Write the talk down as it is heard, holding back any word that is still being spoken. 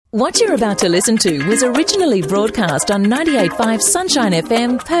What you're about to listen to was originally broadcast on 98.5 Sunshine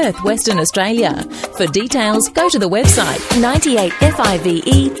FM, Perth, Western Australia. For details, go to the website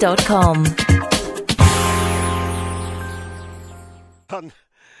 98five.com. On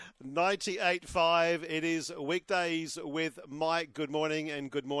 98.5, it is weekdays with Mike. Good morning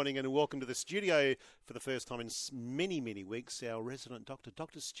and welcome to the studio for the first time in many, many weeks, our resident doctor,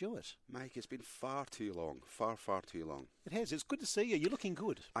 Dr. Stuart. Mike, it's been far too long, far too long. It has. It's good to see you. You're looking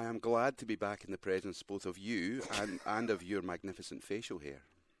good. I am glad to be back in the presence both of you and of your magnificent facial hair.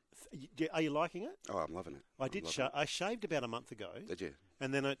 Are you liking it? Oh, I'm loving it. I shaved about a month ago. Did you?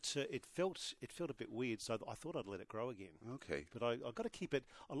 And then it felt a bit weird, so I thought I'd let it grow again. Okay. But I've got to keep it.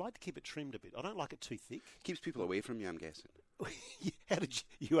 I like to keep it trimmed a bit. I don't like it too thick. Keeps people away from you, I'm guessing. How did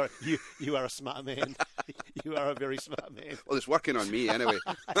you are a smart man. You are a very smart man. Well, it's working on me anyway.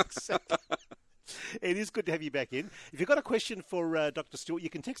 Exactly. It is good to have you back in. If you've got a question for Dr. Stuart, you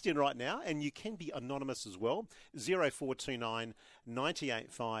can text in right now, and you can be anonymous as well. 0429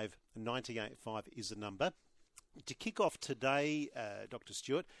 985 985 is the number. To kick off today, Dr.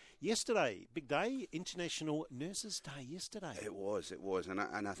 Stuart, yesterday, big day, International Nurses Day yesterday. It was, and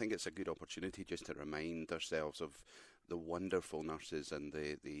I think it's a good opportunity just to remind ourselves of the wonderful nurses and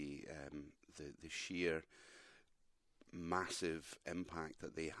the sheer massive impact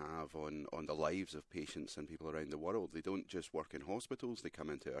that they have on the lives of patients and people around the world. They don't just work in hospitals, they come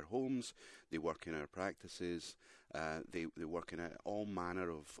into our homes, they work in our practices, they work in all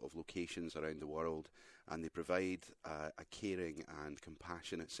manner of locations around the world, and they provide a caring and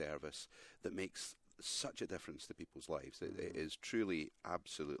compassionate service that makes such a difference to people's lives. It is truly,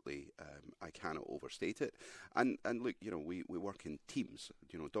 absolutely, I cannot overstate it. And look, we work in teams.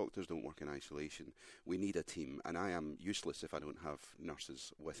 Doctors don't work in isolation. We need a team, and I am useless if I don't have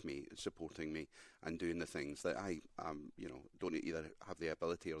nurses with me, supporting me, and doing the things that I don't either have the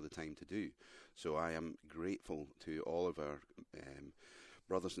ability or the time to do. So I am grateful to all of our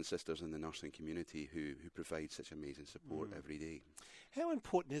brothers and sisters in the nursing community who provide such amazing support every day. How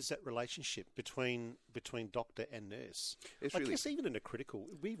important is that relationship between doctor and nurse? It's I really, guess even in a critical,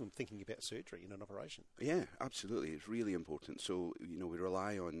 we're even thinking about surgery in an operation. Yeah, absolutely. It's really important. So, we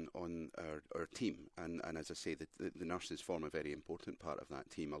rely on our team. And as I say, the nurses form a very important part of that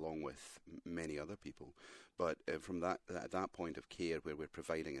team, along with many other people. But from that point of care where we're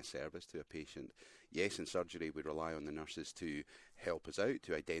providing a service to a patient, yes, in surgery we rely on the nurses to help us out,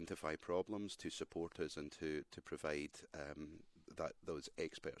 to identify problems, to support us, and to provide those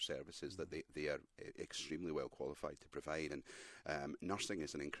expert services that they are extremely well qualified to provide. And nursing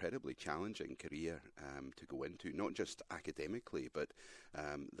is an incredibly challenging career to go into, not just academically, but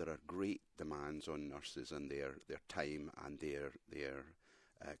there are great demands on nurses, and their time and their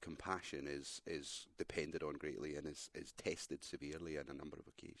compassion is depended on greatly and is tested severely on a number of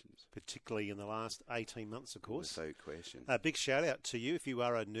occasions. Particularly in the last 18 months, of course. Without question. A big shout out to you if you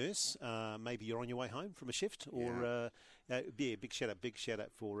are a nurse. Maybe you're on your way home from a shift, or big shout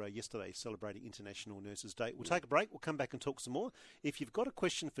out for yesterday celebrating International Nurses Day. We'll take a break. We'll come back and talk some more. If you've got a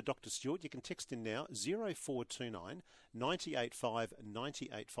question for Dr. Stuart, you can text in now 0429 985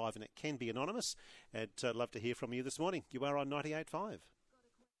 985, and it can be anonymous. I'd love to hear from you this morning. You are on 98.5.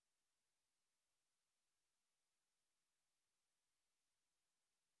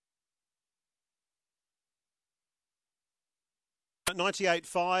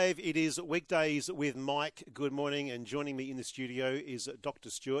 98.5, it is weekdays with Mike. Good morning, and joining me in the studio is Dr.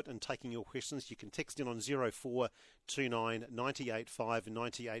 Stuart, and taking your questions. You can text in on 0429 985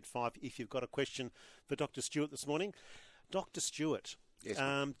 985 if you've got a question for Dr. Stuart this morning. Dr. Stuart, yes,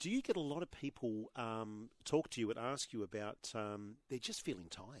 do you get a lot of people talk to you and ask you about they're just feeling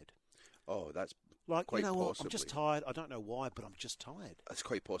tired? Oh, that's like, quite possibly. I'm just tired. I don't know why, but I'm just tired. That's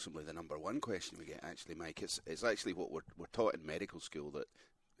quite possibly the number one question we get, actually, Mike. It's actually what we're taught in medical school, that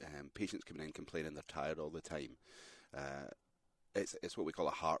patients coming in complaining they're tired all the time. It's what we call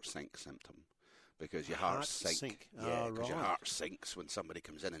a heart sink symptom, because your heart sink. Yeah, because your heart sinks when somebody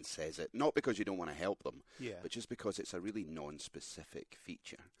comes in and says it. Not because you don't want to help them, but just because it's a really non-specific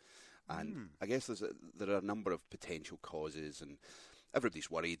feature. And I guess there are a number of potential causes, and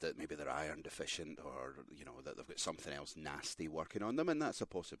everybody's worried that maybe they're iron deficient, or that they've got something else nasty working on them, and that's a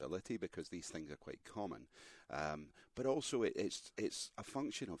possibility because these things are quite common. But also it's a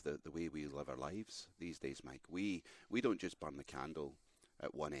function of the way we live our lives these days, Mike. We don't just burn the candle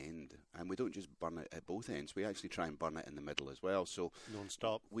at one end, and we don't just burn it at both ends. We actually try and burn it in the middle as well. So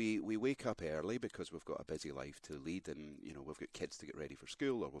non-stop. We wake up early because we've got a busy life to lead, and we've got kids to get ready for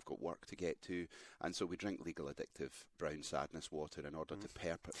school, or we've got work to get to, and so we drink legal addictive brown sadness water in order to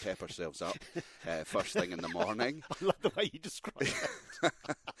pep ourselves up first thing in the morning. I love the way you describe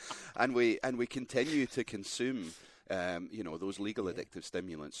that. and we continue to consume those legal addictive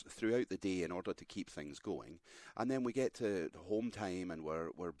stimulants throughout the day in order to keep things going. And then we get to home time and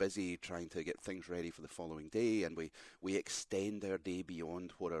we're busy trying to get things ready for the following day, and we extend our day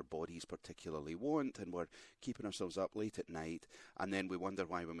beyond what our bodies particularly want, and we're keeping ourselves up late at night, and then we wonder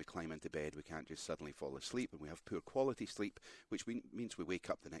why when we climb into bed we can't just suddenly fall asleep, and we have poor quality sleep, which means we wake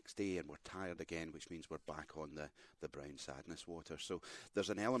up the next day and we're tired again, which means we're back on the brown sadness water. So there's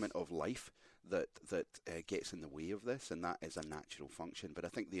an element of life that gets in the way of this, and that is a natural function. But I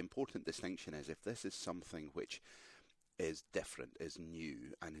think the important distinction is if this is something which is different, is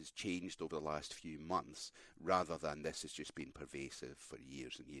new, and has changed over the last few months, rather than this has just been pervasive for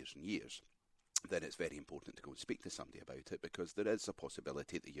years and years and years, then it's very important to go and speak to somebody about it, because there is a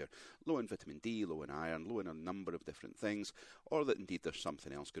possibility that you're low in vitamin D, low in iron, low in a number of different things, or that indeed there's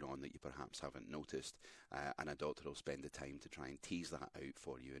something else going on that you perhaps haven't noticed, and a doctor will spend the time to try and tease that out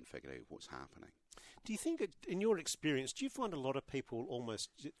for you and figure out what's happening. Do you think, in your experience, do you find a lot of people almost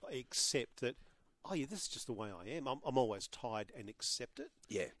accept that, oh yeah, this is just the way I am, I'm always tired, and accept it?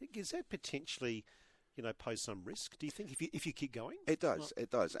 Yeah. Is that potentially pose some risk, do you think, if you keep going? It does,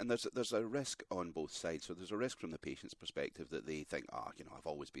 and there's a risk on both sides. So there's a risk from the patient's perspective that they think, I've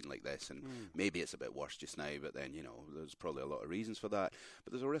always been like this, and maybe it's a bit worse just now, but then, there's probably a lot of reasons for that.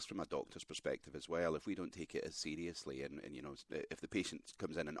 But there's a risk from a doctor's perspective as well, if we don't take it as seriously, and if the patient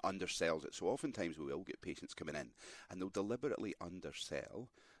comes in and undersells it. So oftentimes we will get patients coming in, and they'll deliberately undersell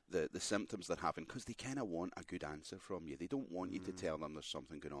the symptoms they're having, because they kind of want a good answer from you. They don't want you to tell them there's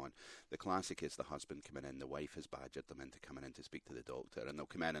something going on. The classic is the husband coming in, the wife has badgered them into coming in to speak to the doctor, and they'll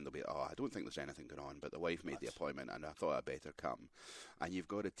come in and they'll be, I don't think there's anything going on, but the wife made the appointment and I thought I'd better come. And you've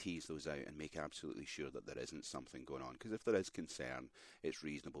got to tease those out and make absolutely sure that there isn't something going on, because if there is concern, it's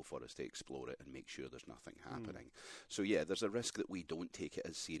reasonable for us to explore it and make sure there's nothing happening. So yeah, there's a risk that we don't take it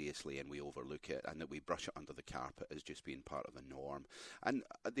as seriously and we overlook it, and that we brush it under the carpet as just being part of the norm. And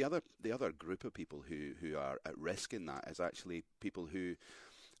the other group of people who are at risk in that is actually people who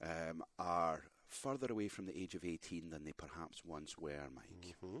are further away from the age of 18 than they perhaps once were,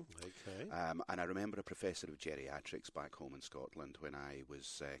 Mike. Okay. And I remember a professor of geriatrics back home in Scotland, when I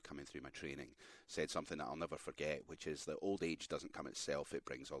was coming through my training, said something that I'll never forget, which is that old age doesn't come itself, it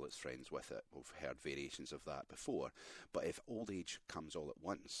brings all its friends with it. We've heard variations of that before. But if old age comes all at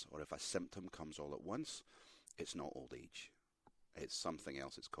once, or if a symptom comes all at once, it's not old age. It's something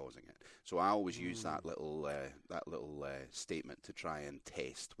else that's causing it. So I always use that little statement to try and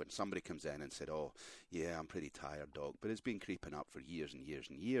test when somebody comes in and said, "Oh, yeah, I'm pretty tired, doc, but it's been creeping up for years and years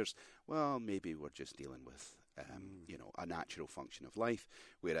and years." Well, maybe we're just dealing with a natural function of life.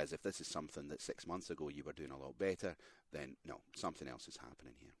 Whereas if this is something that 6 months ago you were doing a lot better, then no, something else is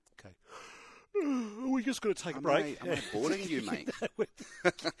happening here. Okay. We're just going to take a break. Am I boring you, Mike?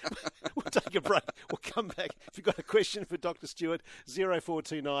 We'll take a break. We'll come back. If you've got a question for Dr. Stuart,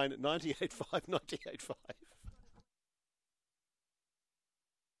 0429 985 985.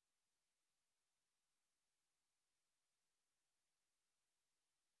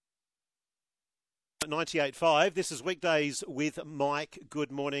 98.5. This is Weekdays with Mike.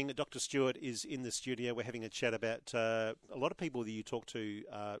 Good morning. Dr. Stuart is in the studio. We're having a chat about a lot of people that you talk to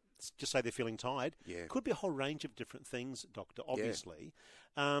just say they're feeling tired. Yeah. Could be a whole range of different things, Doctor, obviously.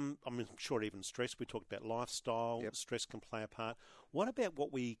 Yeah. I'm sure even stress. We talked about lifestyle. Yep. Stress can play a part. What about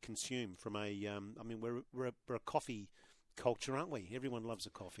what we consume from we're a coffee culture, aren't we? Everyone loves a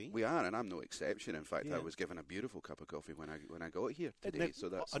coffee. We are, and I'm no exception. In fact, I was given a beautiful cup of coffee when I got here today. Now, so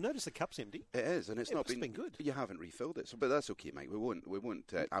that's. I noticed the cup's empty. It is, and it's not been good. You haven't refilled it, but that's okay, Mike. We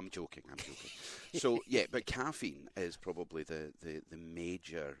won't. I'm joking. So yeah, but caffeine is probably the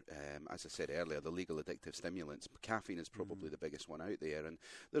major. As I said earlier, the legal addictive stimulants. Caffeine is probably the biggest one out there, and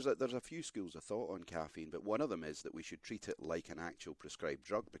there's a few schools of thought on caffeine, but one of them is that we should treat it like an actual prescribed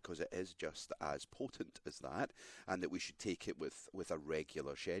drug, because it is just as potent as that, and that we should take it with a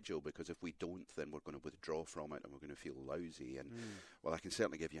regular schedule, because if we don't, then we're going to withdraw from it and we're going to feel lousy. And well, I can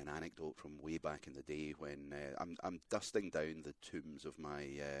certainly give you an anecdote from way back in the day when I'm dusting down the tombs of my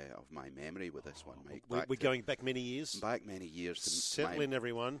memory with this one, Mike. We're going back many years. Back many years. Settle in,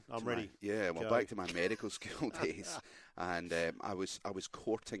 everyone. I'm ready. Back to my medical school days. And I was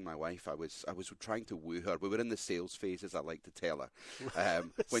courting my wife. I was trying to woo her. We were in the sales phase, as I like to tell her,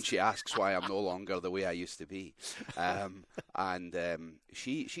 when she asks why I'm no longer the way I used to be.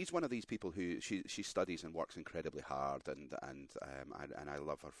 She's one of these people who she studies and works incredibly hard, and I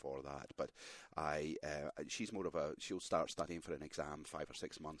love her for that. But she's more of she'll start studying for an exam 5 or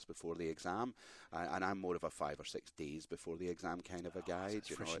 6 months before the exam, and I'm more of a 5 or 6 days before the exam kind of a guide.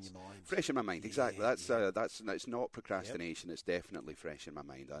 So fresh in your mind. Fresh in my mind, exactly. Yeah, that's it's not procrastination. It's definitely fresh in my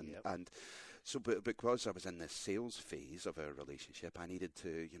mind, and. So, but because I was in this sales phase of our relationship, I needed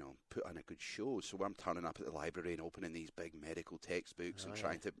to, put on a good show. So I'm turning up at the library and opening these big medical textbooks and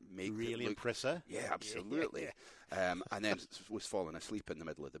trying to make really it look... impress her. Yeah, absolutely. And then was falling asleep in the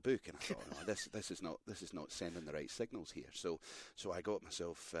middle of the book, and I thought, this is not sending the right signals here. So I got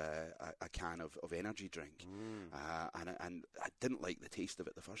myself a can of energy drink, and I didn't like the taste of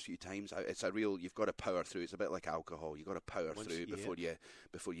it the first few times. It's a real, you've got to power through. It's a bit like alcohol. You've got to power through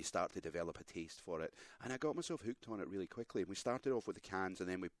before you start to develop a taste for it. And I got myself hooked on it really quickly. And we started off with the cans, and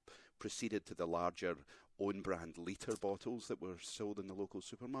then we proceeded to the larger own brand litre bottles that were sold in the local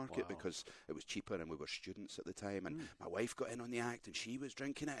supermarket because it was cheaper, and we were students at the time. And my wife got in on the act, and she was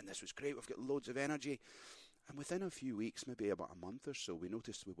drinking it, and this was great. We've got loads of energy. And within a few weeks, maybe about a month or so, we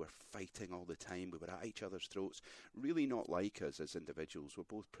noticed we were fighting all the time. We were at each other's throats, really not like us as individuals. We're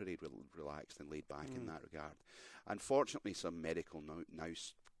both pretty relaxed and laid back in that regard. Unfortunately, some medical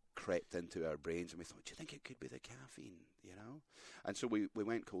nous crept into our brains, and we thought, do you think it could be the caffeine, And so we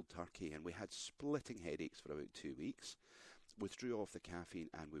went cold turkey, and we had splitting headaches for about 2 weeks, withdrew off the caffeine,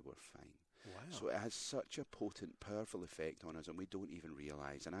 and we were fine. Wow. So it has such a potent, powerful effect on us, and we don't even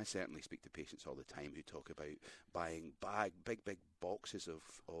realise. And I certainly speak to patients all the time who talk about buying big boxes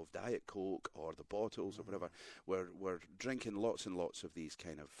of Diet Coke or the bottles or whatever. We're drinking lots and lots of these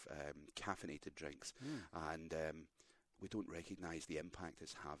kind of caffeinated drinks, and we don't recognise the impact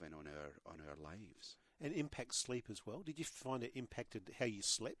it's having on our lives. And impacts sleep as well. Did you find it impacted how you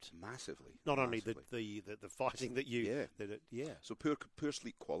slept? Massively. Not massively. only the fighting that you... So poor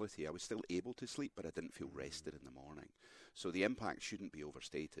sleep quality. I was still able to sleep, but I didn't feel rested in the morning. So the impact shouldn't be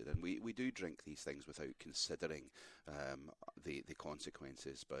overstated. And we do drink these things without considering the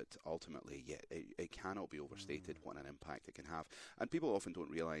consequences. But ultimately, it cannot be overstated what an impact it can have. And people often don't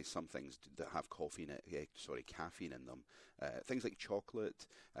realise some things that have caffeine in them. Things like chocolate.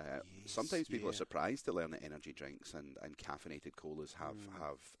 Sometimes people are surprised to learn that energy drinks and caffeinated colas have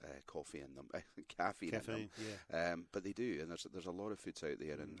coffee in them, caffeine in them. Yeah. But they do, and there's a lot of foods out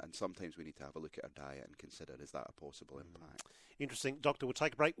there, and sometimes we need to have a look at our diet and consider, is that a possible impact? Interesting. Doctor, we'll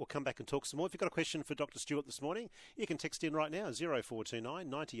take a break. We'll come back and talk some more. If you've got a question for Dr. Stuart this morning, you can text in right now, 0429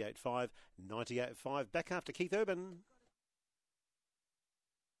 985 985. Back after Keith Urban.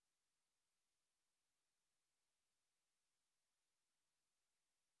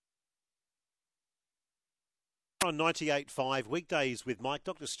 On 98.5 weekdays with Mike.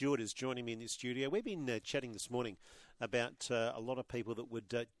 Dr. Stuart is joining me in the studio. We've been chatting this morning about a lot of people that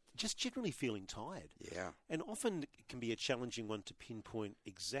would just generally feeling tired. Yeah. And often it can be a challenging one to pinpoint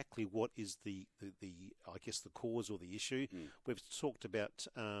exactly what is the I guess the cause or the issue. We've talked about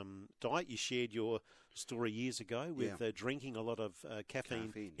diet. You shared your story years ago with drinking a lot of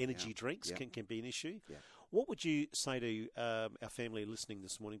caffeine energy drinks can be an issue. Yeah. What would you say to our family listening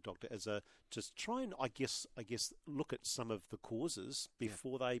this morning, Doctor, as just try and I guess look at some of the causes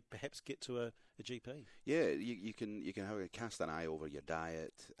before they perhaps get to a GP? Yeah, you can cast an eye over your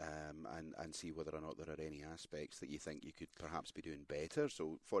diet and see whether or not there are any aspects that you think you could perhaps be doing better.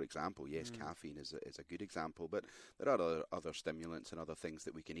 So, for example, caffeine is a good example, but there are other stimulants and other things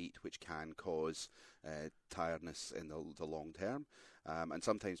that we can eat which can cause tiredness in the long term. And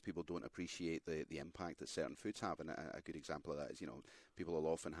sometimes people don't appreciate the impact that certain foods have. And a good example of that is, people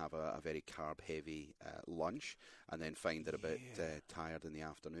will often have a very carb-heavy lunch and then find they're a bit tired in the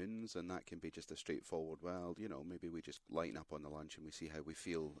afternoons. And that can be just a straightforward, maybe we just lighten up on the lunch and we see how we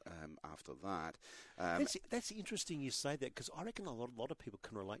feel after that. That's interesting you say that, because I reckon a lot of people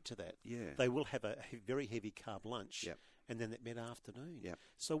can relate to that. Yeah. They will have a very heavy carb lunch. Yep. And then that mid-afternoon. Yep.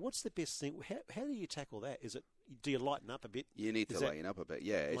 So what's the best thing? How do you tackle that? Do you lighten up a bit? You need to lighten up a bit.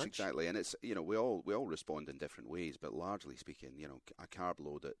 Yeah, it's exactly. And it's, we all respond in different ways, but largely speaking, a carb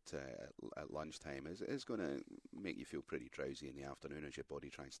load at lunchtime is going to make you feel pretty drowsy in the afternoon as your body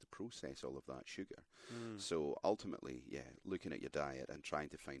tries to process all of that sugar. So ultimately, looking at your diet and trying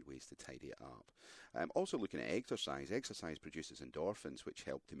to find ways to tidy it up. Also looking at exercise. Exercise produces endorphins, which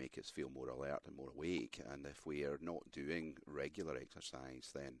help to make us feel more alert and more awake. And if we are not doing regular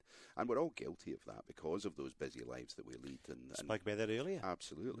exercise, then, and we're all guilty of that because of those busy lives that we lead. And spoke about that earlier.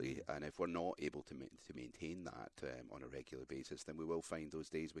 Absolutely. And if we're not able to maintain that on a regular basis, then we will find those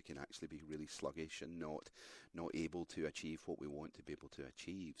days we can actually be really sluggish and not able to achieve what we want to be able to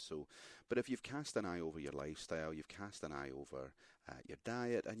achieve. So, but if you've cast an eye over your lifestyle, you've cast an eye over your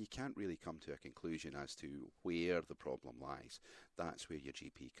diet, and you can't really come to a conclusion as to where the problem lies, that's where your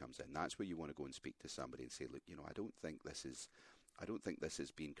GP comes in. That's where you want to go and speak to somebody and say, look, I don't think this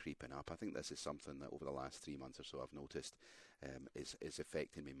has been creeping up. I think this is something that over the last 3 months or so I've noticed is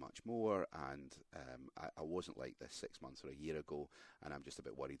affecting me much more, and I wasn't like this 6 months or a year ago, and I'm just a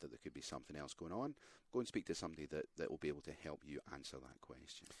bit worried that there could be something else going on. Go and speak to somebody that will be able to help you answer that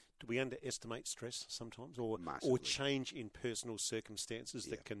question. Do we underestimate stress sometimes, or Massively. Or change in personal circumstances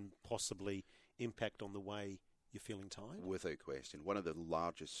that can possibly impact on the way you're feeling tired? Without question. One of the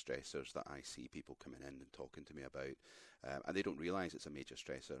largest stressors that I see people coming in and talking to me about, and they don't realise it's a major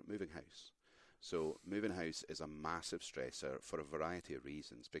stressor, moving house. So moving house is a massive stressor for a variety of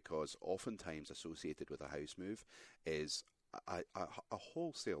reasons, because oftentimes associated with a house move is a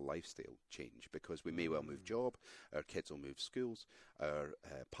wholesale lifestyle change, because we may well move job, our kids will move schools, our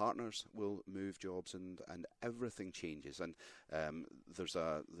partners will move jobs, and everything changes. And there's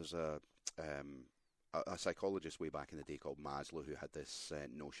a psychologist way back in the day called Maslow who had this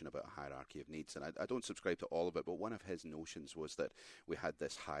notion about a hierarchy of needs, and I don't subscribe to all of it, but one of his notions was that we had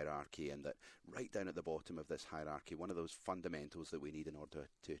this hierarchy, and that right down at the bottom of this hierarchy, one of those fundamentals that we need in order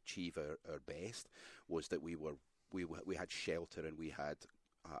to achieve our best was that we had shelter, and we had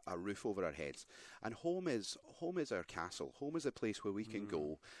a roof over our heads. And home is our castle. Home is a place where we can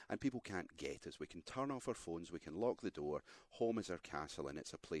go and people can't get us. We can turn off our phones, we can lock the door. Home is our castle, and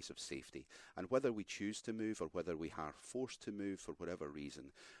it's a place of safety. And whether we choose to move or whether we are forced to move for whatever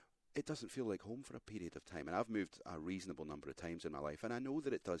reason, it doesn't feel like home for a period of time. And I've moved a reasonable number of times in my life, and I know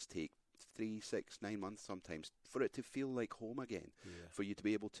that it does take 3, 6, 9 months sometimes for it to feel like home again, for you to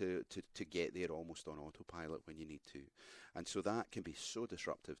be able to get there almost on autopilot when you need to. And so that can be so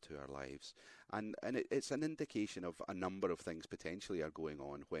disruptive to our lives. And it's an indication of a number of things potentially are going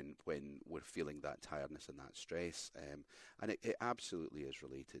on when we're feeling that tiredness and that stress. And it absolutely is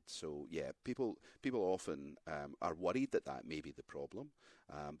related. So yeah, people often are worried that may be the problem,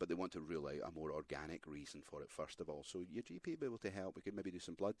 but they want to rule out a more organic reason for it first of all. So your GP will be able to help. We could maybe do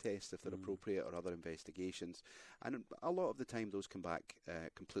some blood tests if they're appropriate, or other investigations. And a lot of the time those come back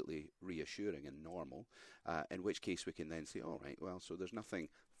completely reassuring and normal, in which case we can then say, all right, well, so there's nothing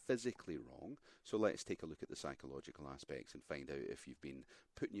physically wrong, so let's take a look at the psychological aspects and find out if you've been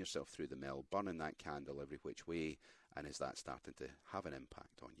putting yourself through the mill, burning that candle every which way, and is that starting to have an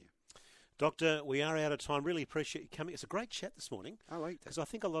impact on you? Doctor, we are out of time. Really appreciate you coming. It's a great chat this morning. I liked it. Because I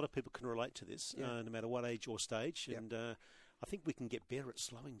think a lot of people can relate to this, no matter what age or stage. Yep. And I think we can get better at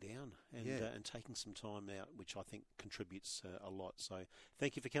slowing down and taking some time out, which I think contributes a lot. So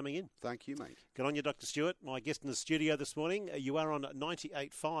thank you for coming in. Thank you, mate. Good on you, Dr. Stuart. My guest in the studio this morning. You are on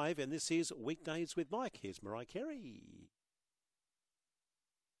 98.5, and this is Weekdays with Mike. Here's Mariah Carey.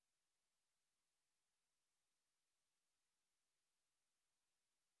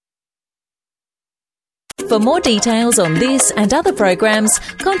 For more details on this and other programs,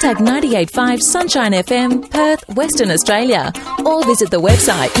 contact 98.5 Sunshine FM, Perth, Western Australia, or visit the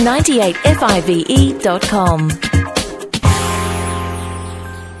website 98five.com.